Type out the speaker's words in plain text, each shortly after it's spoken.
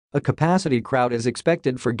A capacity crowd is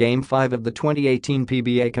expected for Game 5 of the 2018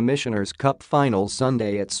 PBA Commissioner's Cup Finals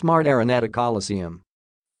Sunday at Smart Araneta Coliseum.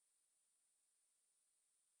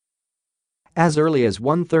 As early as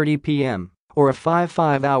 1:30 p.m. or 5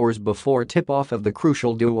 hours before tip-off of the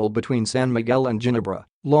crucial duel between San Miguel and Ginebra,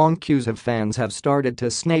 long queues of fans have started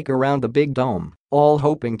to snake around the Big Dome, all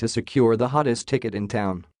hoping to secure the hottest ticket in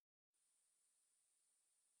town.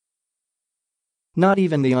 Not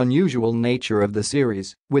even the unusual nature of the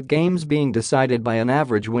series, with games being decided by an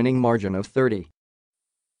average winning margin of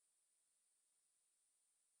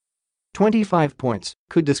 25 points,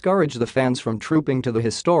 could discourage the fans from trooping to the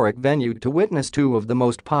historic venue to witness two of the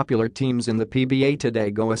most popular teams in the PBA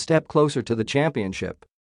today go a step closer to the championship.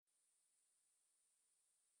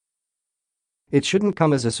 It shouldn't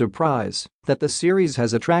come as a surprise that the series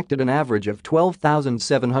has attracted an average of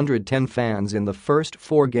 12,710 fans in the first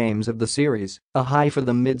 4 games of the series, a high for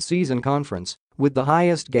the mid-season conference, with the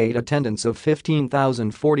highest gate attendance of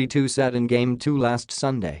 15,042 set in Game 2 last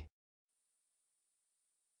Sunday.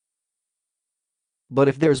 But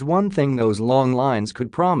if there's one thing those long lines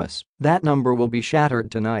could promise, that number will be shattered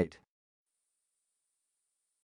tonight.